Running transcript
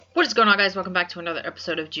What's going on, guys? Welcome back to another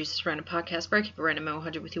episode of Juice's Random Podcast, where I keep it random and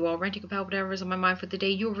 100 with you all, ranting about whatever is on my mind for the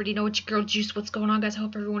day. You already know it's your girl Juice. What's going on, guys? I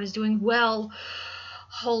hope everyone is doing well.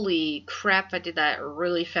 Holy crap, I did that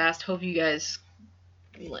really fast. Hope you guys,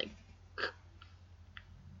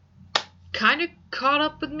 kind of caught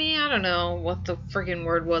up with me. I don't know what the freaking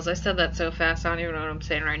word was. I said that so fast, I don't even know what I'm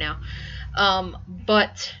saying right now.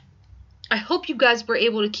 But I hope you guys were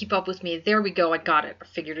able to keep up with me. There we go. I got it. I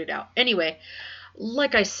figured it out. Anyway,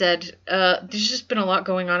 like I said, there's just been a lot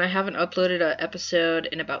going on. I haven't uploaded an episode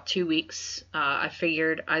in about 2 weeks. I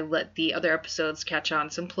figured I'd let the other episodes catch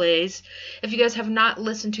on some plays. If you guys have not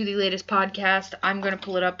listened to the latest podcast, I'm going to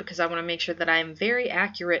pull it up because I want to make sure that I am very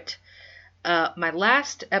accurate. My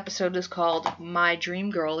last episode is called My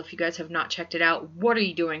Dream Girl. If you guys have not checked it out, what are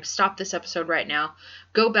you doing? Stop this episode right now.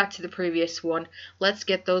 Go back to the previous one. Let's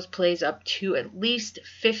get those plays up to at least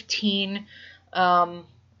 15.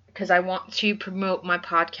 Because I want to promote my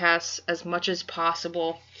podcasts as much as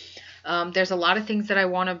possible. There's a lot of things that I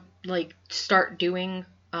want to start doing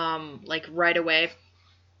right away.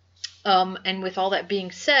 And with all that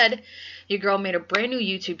being said, your girl made a brand new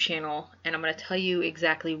YouTube channel, and I'm going to tell you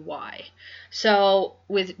exactly why. So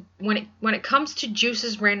when it comes to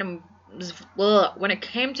Juice's random when it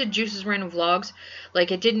came to Juice's random vlogs,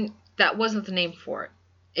 that wasn't the name for it.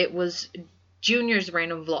 It was Junior's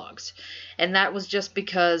Random Vlogs, and that was just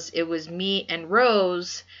because it was me and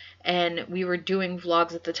Rose, and we were doing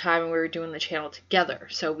vlogs at the time, and we were doing the channel together.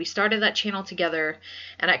 So we started that channel together,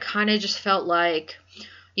 and I kind of just felt like,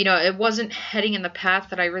 it wasn't heading in the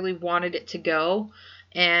path that I really wanted it to go,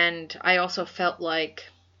 and I also felt like,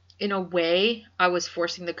 in a way, I was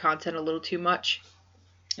forcing the content a little too much.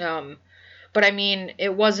 But I mean,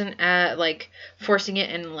 it wasn't forcing it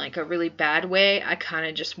in a really bad way. I kind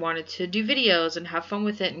of just wanted to do videos and have fun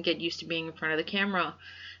with it and get used to being in front of the camera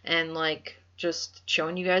and just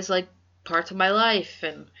showing you guys parts of my life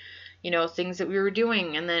and things that we were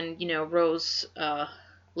doing. And then Rose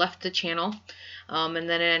left the channel, and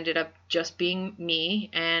then it ended up just being me,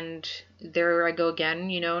 and there I go again.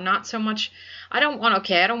 Not so much. I don't want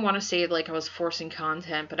to say I was forcing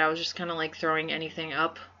content, but I was just kind of throwing anything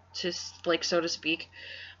up, just so to speak,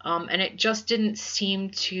 and it just didn't seem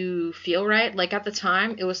to feel right. At the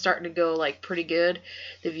time, it was starting to go pretty good.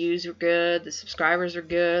 The views were good, the subscribers were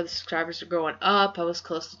good, the subscribers were going up. I was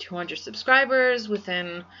close to 200 subscribers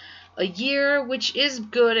within a year, which is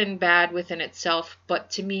good and bad within itself, but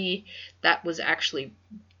to me, that was actually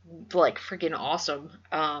freaking awesome.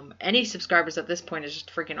 Any subscribers at this point is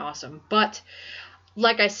just freaking awesome. But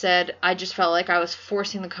like I said, I just felt like I was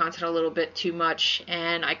forcing the content a little bit too much,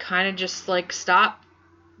 and I kind of just stopped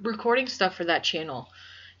recording stuff for that channel.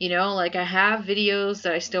 I have videos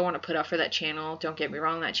that I still want to put up for that channel. Don't get me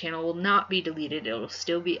wrong, that channel will not be deleted. It'll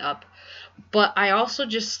still be up. But I also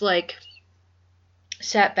just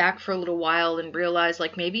sat back for a little while and realized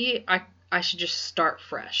maybe I should just start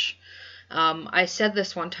fresh. I said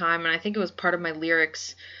this one time, and I think it was part of my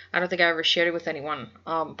lyrics. I don't think I ever shared it with anyone.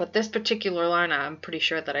 But this particular line, I'm pretty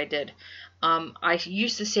sure that I did. I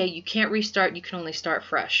used to say, you can't restart, you can only start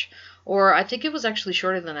fresh. Or I think it was actually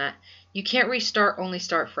shorter than that. You can't restart, only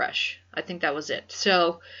start fresh. I think that was it.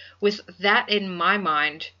 So with that in my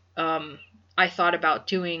mind, I thought about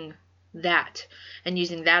doing that and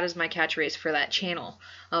using that as my catchphrase for that channel,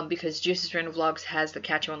 because Juice's Random Vlogs has the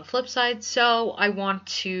catch on the flip side. So I want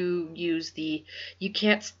to use the you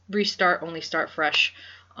can't restart, only start fresh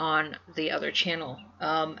on the other channel.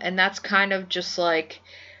 And that's kind of just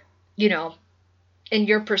in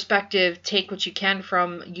your perspective, take what you can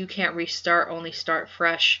from you can't restart, only start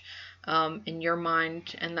fresh, in your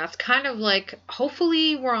mind. And that's kind of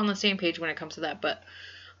hopefully we're on the same page when it comes to that. But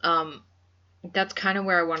that's kind of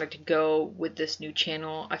where I wanted to go with this new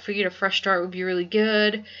channel. I figured a fresh start would be really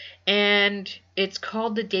good, and it's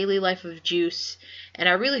called The Daily Life of Juice, and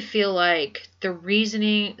I really feel like the reason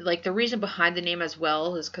behind the name as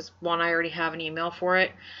well is because, one, I already have an email for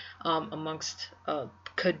it, amongst a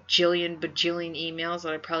bajillion emails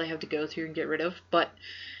that I probably have to go through and get rid of, but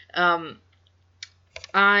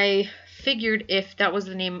I figured if that was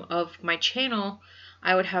the name of my channel,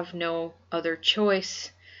 I would have no other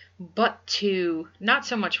choice but to not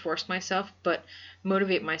so much force myself, but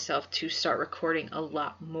motivate myself to start recording a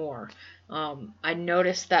lot more. I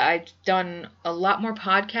noticed that I've done a lot more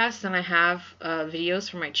podcasts than I have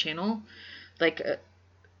videos for my channel,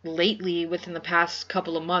 lately within the past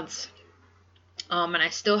couple of months. And I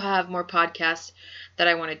still have more podcasts that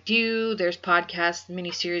I want to do. There's podcast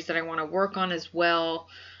mini-series that I want to work on as well.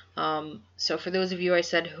 So for those of you I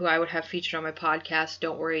said who I would have featured on my podcast,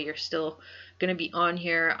 don't worry, you're still going to be on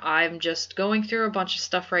here. I'm just going through a bunch of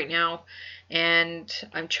stuff right now, and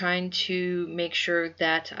I'm trying to make sure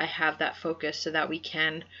that I have that focus so that we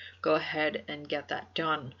can go ahead and get that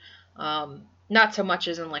done. Not so much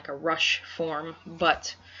as in like a rush form,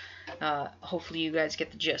 but hopefully you guys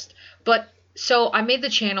get the gist. But so I made the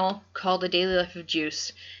channel called The Daily Life of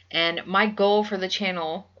Juice, and my goal for the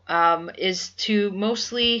channel is to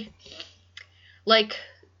mostly like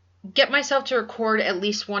get myself to record at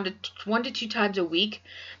least one to two times a week,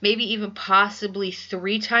 maybe even possibly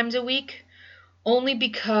 3 times a week, only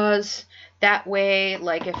because that way,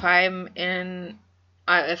 like if I'm in,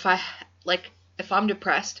 if I'm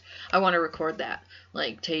depressed, I want to record that,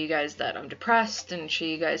 like tell you guys that I'm depressed and show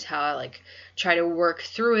you guys how I like try to work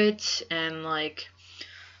through it, and like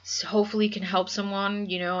hopefully can help someone,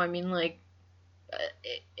 you know. I mean, like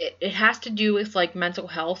it has to do with like mental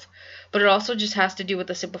health, but it also just has to do with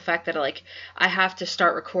the simple fact that like I have to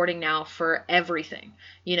start recording now for everything,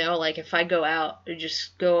 you know. Like if I go out or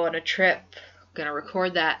just go on a trip, I'm gonna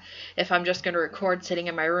record that. If I'm just gonna record sitting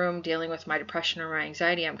in my room dealing with my depression or my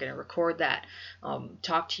anxiety, I'm gonna record that,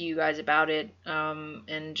 talk to you guys about it,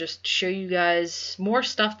 and just show you guys more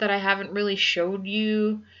stuff that I haven't really showed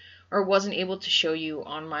you or wasn't able to show you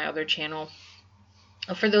on my other channel.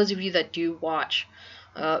 For those of you that do watch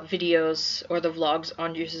videos or the vlogs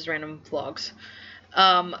on Juice's Random Vlogs,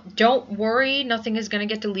 don't worry, nothing is going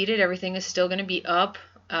to get deleted. Everything is still going to be up,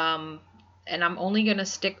 and I'm only going to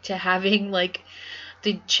stick to having like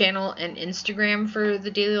the channel and Instagram for The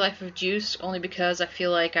Daily Life of Juice, only because I feel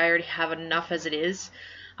like I already have enough as it is.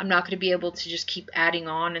 I'm not going to be able to just keep adding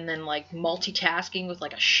on and then like multitasking with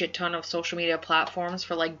like a shit ton of social media platforms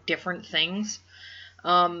for like different things.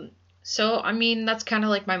 So, I mean, that's kind of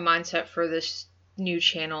like my mindset for this new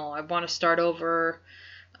channel. I want to start over,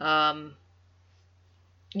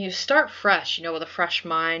 start fresh, with a fresh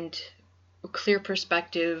mind, a clear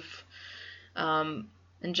perspective, and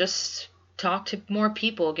just talk to more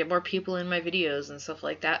people, get more people in my videos and stuff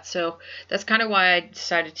like that. So that's kind of why I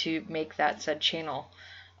decided to make that said channel.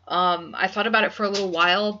 I thought about it for a little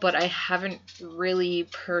while, but I haven't really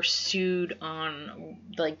pursued on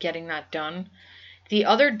like getting that done. The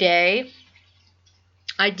other day,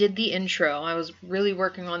 I did the intro. I was really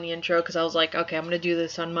working on the intro because I was like, okay, I'm going to do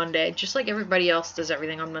this on Monday, just like everybody else does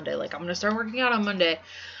everything on Monday. Like, I'm going to start working out on Monday.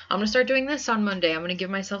 I'm going to start doing this on Monday. I'm going to give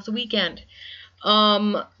myself the weekend.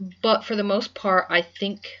 But for the most part, I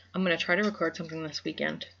think I'm going to try to record something this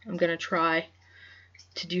weekend. I'm going to try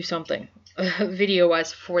to do something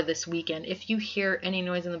video-wise for this weekend. If you hear any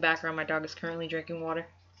noise in the background, my dog is currently drinking water.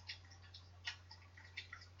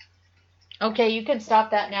 Okay, you can stop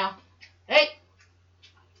that now. Hey!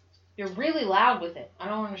 You're really loud with it. I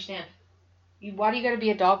don't understand. Why do you gotta be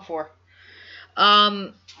a dog for?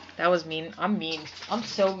 That was mean. I'm mean. I'm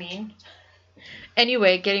so mean.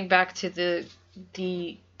 Anyway, getting back to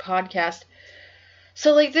the podcast.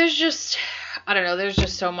 So, like, there's just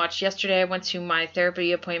so much. Yesterday I went to my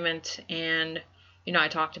therapy appointment and, I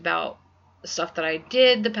talked about the stuff that I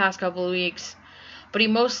did the past couple of weeks. But he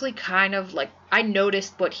mostly kind of, like, I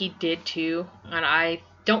noticed what he did too, and I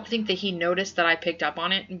don't think that he noticed that I picked up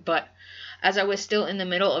on it, but as I was still in the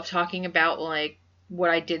middle of talking about, like, what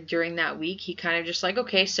I did during that week, he kind of just like,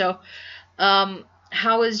 okay, so,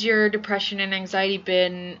 how has your depression and anxiety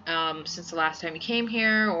been, since the last time you came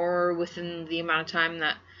here, or within the amount of time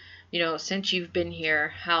that, since you've been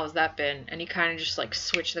here, how's that been? And he kind of just, like,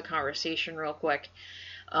 switched the conversation real quick.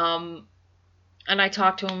 And I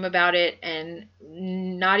talked to him about it, and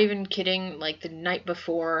not even kidding, like the night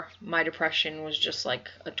before, my depression was just like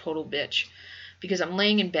a total bitch. Because I'm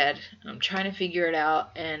laying in bed, I'm trying to figure it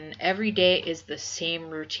out, and every day is the same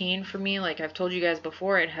routine for me. Like I've told you guys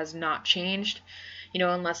before, it has not changed.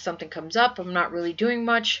 Unless something comes up, I'm not really doing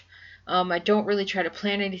much. I don't really try to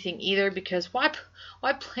plan anything either, because why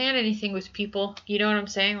plan anything with people? You know what I'm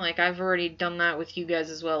saying? Like I've already done that with you guys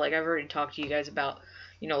as well. Like I've already talked to you guys about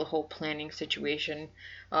the whole planning situation.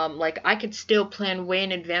 Like, I could still plan way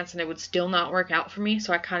in advance and it would still not work out for me,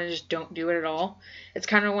 so I kind of just don't do it at all. It's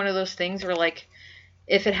kind of one of those things where, like,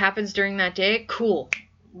 if it happens during that day, cool,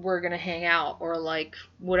 we're going to hang out, or, like,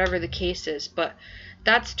 whatever the case is. But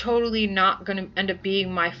that's totally not going to end up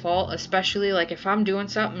being my fault, especially, like, if I'm doing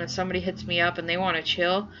something and somebody hits me up and they want to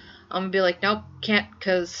chill, I'm going to be like, nope, can't,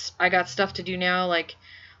 because I got stuff to do now, like,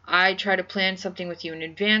 I try to plan something with you in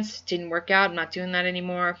advance. Didn't work out. I'm not doing that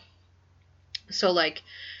anymore. So, like,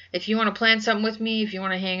 if you want to plan something with me, if you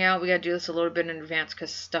want to hang out, we got to do this a little bit in advance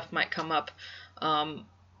because stuff might come up. And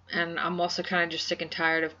I'm also kind of just sick and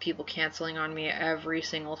tired of people canceling on me every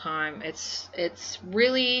single time. It's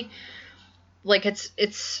really, like,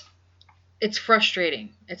 it's it's frustrating.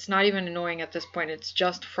 It's not even annoying at this point. It's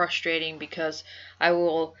just frustrating because I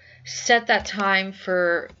will set that time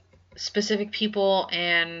for specific people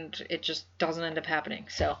and it just doesn't end up happening.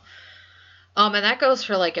 So, and that goes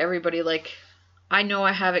for like everybody. Like, I know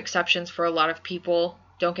I have exceptions for a lot of people.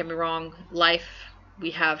 Don't get me wrong. Life,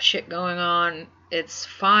 we have shit going on. It's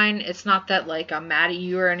fine. It's not that like I'm mad at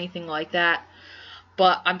you or anything like that.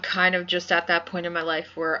 But I'm kind of just at that point in my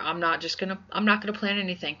life where I'm not gonna plan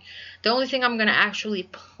anything. The only thing I'm gonna actually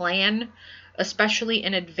plan, especially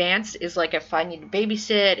in advance, is like if I need to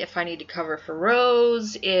babysit, if I need to cover for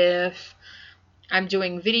Rose, if I'm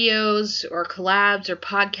doing videos or collabs or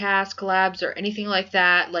podcast collabs or anything like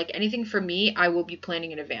that. Like anything for me, I will be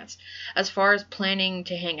planning in advance. As far as planning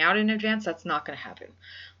to hang out in advance, that's not gonna happen.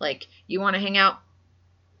 Like, you want to hang out?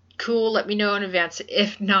 Cool, let me know in advance.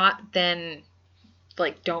 If not, then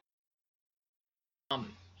like don't.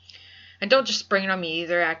 And don't just spring it on me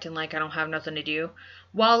either, acting like I don't have nothing to do.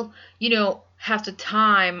 While, half the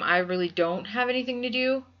time I really don't have anything to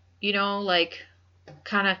do, like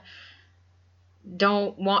kind of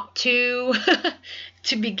don't want to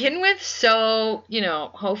to begin with. So,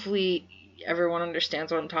 hopefully everyone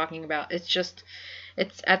understands what I'm talking about. It's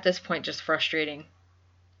at this point just frustrating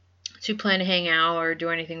to plan to hang out or do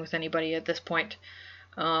anything with anybody at this point.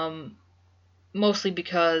 Mostly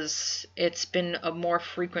because it's been a more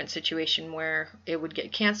frequent situation where it would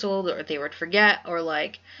get canceled or they would forget or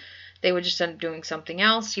like they would just end up doing something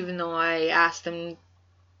else even though I asked them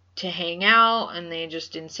to hang out and they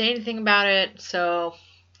just didn't say anything about it. So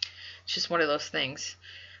it's just one of those things.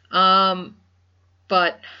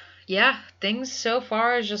 But yeah, things so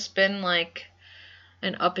far has just been like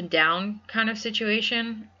an up and down kind of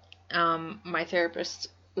situation. My therapist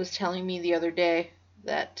was telling me the other day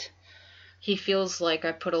that he feels like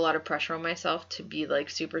I put a lot of pressure on myself to be like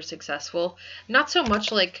super successful. Not so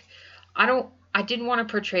much like I didn't want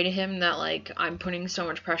to portray to him that like I'm putting so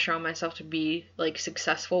much pressure on myself to be like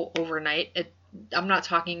successful overnight. I'm not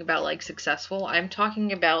talking about like successful. I'm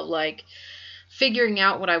talking about like figuring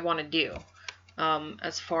out what I want to do.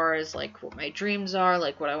 As far as like what my dreams are,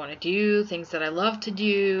 like what I want to do, things that I love to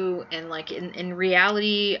do, and like in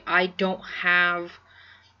reality, I don't have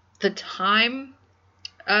the time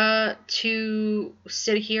to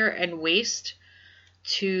sit here and waste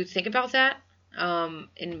to think about that,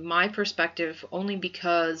 in my perspective, only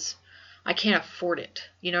because I can't afford it.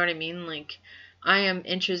 You know what I mean? Like, I am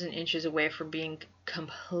inches and inches away from being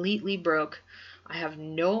completely broke. I have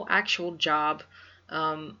no actual job.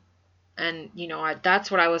 And,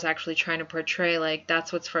 that's what I was actually trying to portray. Like,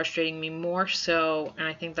 that's what's frustrating me more so, and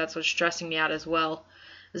I think that's what's stressing me out as well.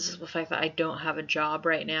 This is the fact that I don't have a job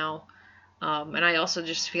right now. And I also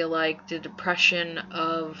just feel like the depression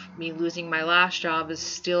of me losing my last job is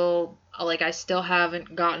still, like, I still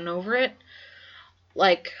haven't gotten over it.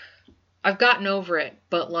 Like, I've gotten over it,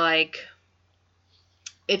 but, like,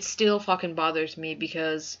 it still fucking bothers me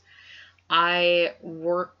because I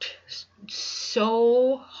worked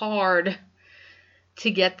so hard to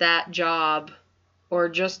get that job, or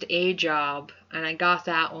just a job, and I got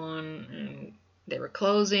that one, and they were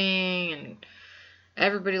closing, and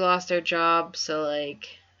everybody lost their job, so,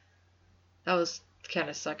 like, that was kind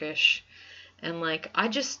of suckish. And, like, I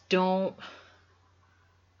don't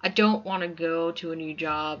want to go to a new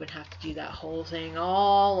job and have to do that whole thing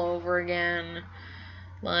all over again.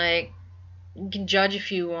 Like, you can judge if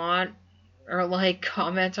you want, or, like,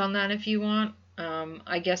 comment on that if you want.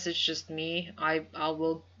 I guess it's just me. I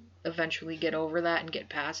will eventually get over that and get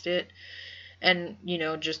past it. And,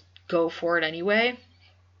 just go for it anyway.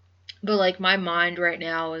 But, like, my mind right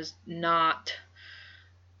now is not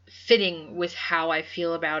fitting with how I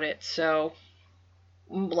feel about it. So,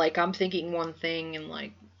 like, I'm thinking one thing and,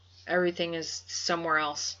 like, everything is somewhere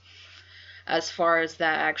else as far as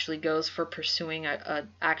that actually goes for pursuing a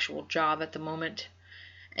actual job at the moment.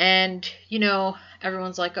 And,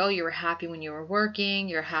 everyone's like, oh, you were happy when you were working,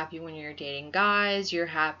 you're happy when you're dating guys, you're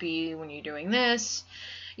happy when you're doing this.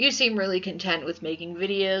 You seem really content with making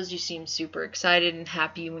videos, you seem super excited and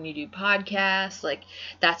happy when you do podcasts, like,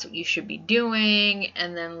 that's what you should be doing.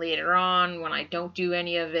 And then later on, when I don't do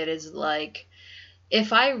any of it, is like,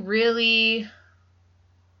 if I really,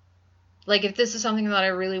 like, if this is something that I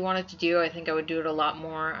really wanted to do, I think I would do it a lot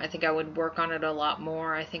more. I think I would work on it a lot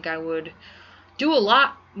more. I think I would do a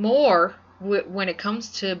lot more when it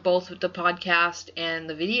comes to both the podcast and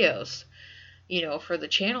the videos, for the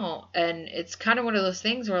channel. And it's kind of one of those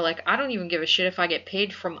things where, like, I don't even give a shit if I get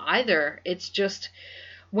paid from either. It's just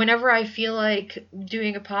whenever I feel like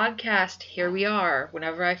doing a podcast, here we are.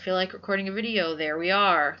 Whenever I feel like recording a video, there we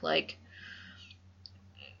are. Like,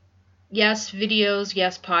 yes, videos,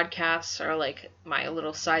 yes, podcasts are like my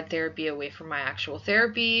little side therapy away from my actual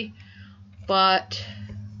therapy, but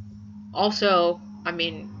also, I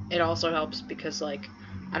mean, it also helps because, like,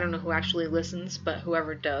 I don't know who actually listens, but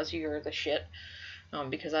whoever does, you're the shit.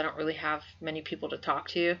 Because I don't really have many people to talk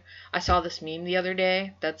to. I saw this meme the other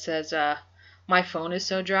day that says, my phone is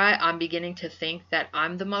so dry, I'm beginning to think that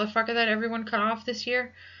I'm the motherfucker that everyone cut off this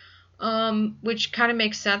year. Which kind of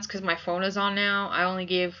makes sense because my phone is on now. I only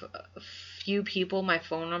gave a few people my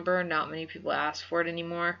phone number, not many people ask for it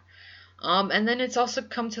anymore. And then it's also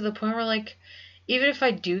come to the point where, like, even if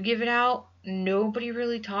I do give it out, nobody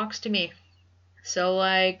really talks to me. So,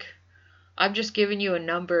 like, I'm just giving you a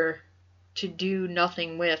number to do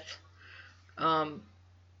nothing with. Um,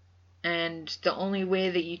 and the only way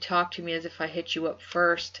that you talk to me is if I hit you up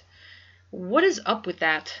first. What is up with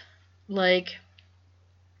that? Like,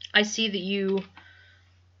 I see that you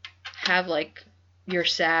have, like, you're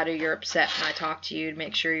sad or you're upset and I talk to you to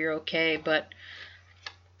make sure you're okay, but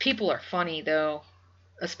people are funny, though,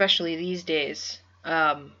 especially these days.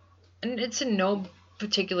 And it's in no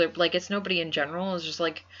particular, like, it's nobody in general. It's just,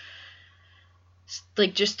 like,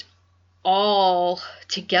 just all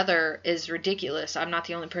together is ridiculous. I'm not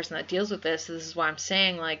the only person that deals with this. This is why I'm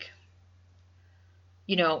saying, like,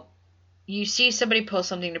 you know, you see somebody post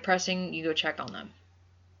something depressing, you go check on them.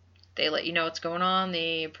 They let you know what's going on.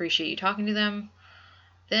 They appreciate you talking to them.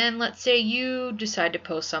 Then let's say you decide to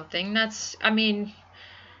post something. That's, I mean,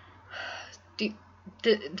 the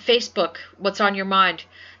Facebook, what's on your mind?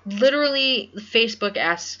 Literally, Facebook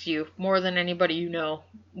asks you more than anybody you know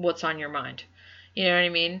what's on your mind. You know what I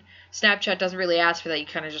mean? Snapchat doesn't really ask for that. You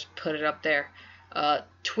kind of just put it up there.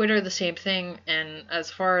 Twitter, the same thing. And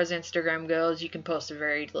as far as Instagram goes, you can post a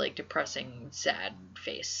very, like, depressing, sad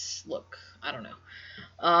face look. I don't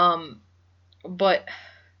know. But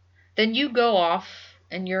then you go off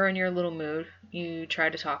and you're in your little mood. You try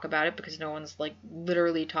to talk about it because no one's, like,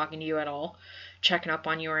 literally talking to you at all, checking up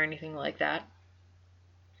on you or anything like that.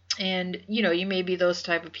 And, you know, you may be those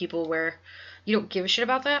type of people where you don't give a shit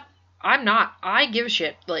about that. I'm not. I give a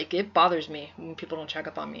shit. Like, it bothers me when people don't check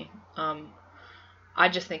up on me. I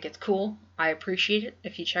just think it's cool. I appreciate it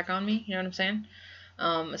if you check on me. You know what I'm saying?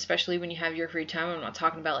 Especially when you have your free time. I'm not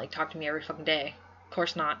talking about, like, talk to me every fucking day. Of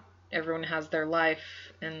course not. Everyone has their life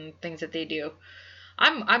and things that they do.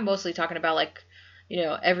 I'm mostly talking about, like, you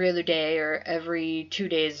know, every other day or every 2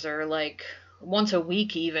 days or, like, once a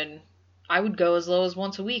week even. I would go as low as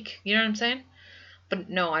once a week. You know what I'm saying? But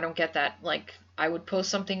no, I don't get that. Like, I would post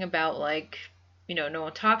something about, like, you know, no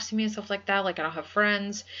one talks to me and stuff like that. Like, I don't have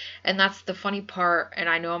friends. And that's the funny part. And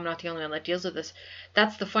I know I'm not the only one that deals with this.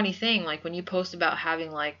 That's the funny thing. Like, when you post about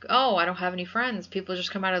having, like, oh, I don't have any friends, people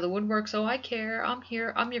just come out of the woodwork. So I care. I'm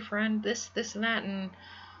here. I'm your friend. This, and that. And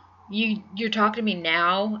you're talking to me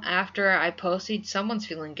now after I posted. Someone's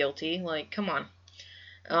feeling guilty. Like, come on.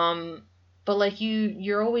 But, like,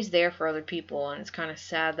 you're always there for other people, and it's kind of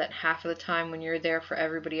sad that half of the time when you're there for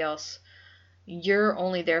everybody else, you're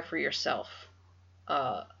only there for yourself,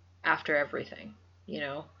 after everything, you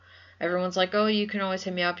know? Everyone's like, oh, you can always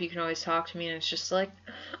hit me up, you can always talk to me, and it's just like,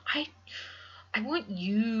 I want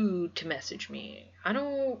you to message me. I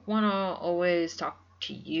don't want to always talk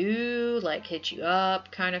to you, like, hit you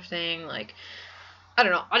up kind of thing. Like, I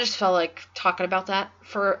don't know, I just felt like talking about that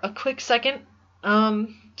for a quick second.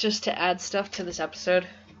 Just to add stuff to this episode.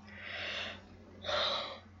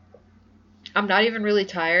 I'm not even really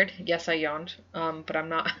tired. Yes, I yawned. But I'm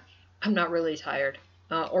not really tired.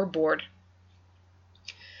 Or bored.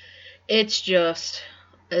 There's just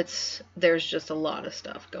a lot of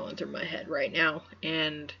stuff going through my head right now.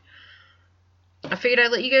 And I figured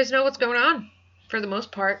I'd let you guys know what's going on. For the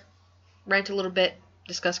most part. Rant a little bit.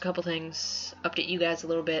 Discuss a couple things. Update you guys a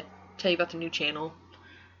little bit. Tell you about the new channel.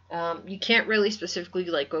 You can't really specifically,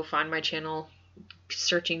 like, go find my channel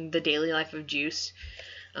searching The Daily Life of Juice.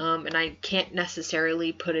 And I can't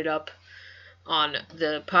necessarily put it up on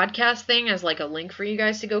the podcast thing as, like, a link for you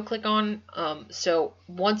guys to go click on. So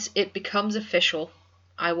once it becomes official,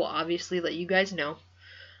 I will obviously let you guys know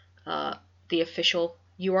the official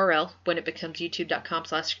URL when it becomes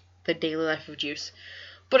youtube.com/The Daily Life of Juice.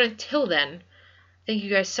 But until then, thank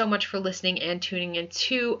you guys so much for listening and tuning in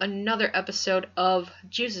to another episode of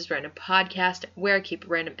Juice's Random Podcast, where I keep it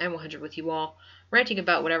random and 100 with you all, ranting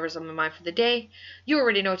about whatever's on my mind for the day. You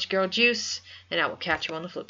already know it's your girl Juice, and I will catch you on the flip side.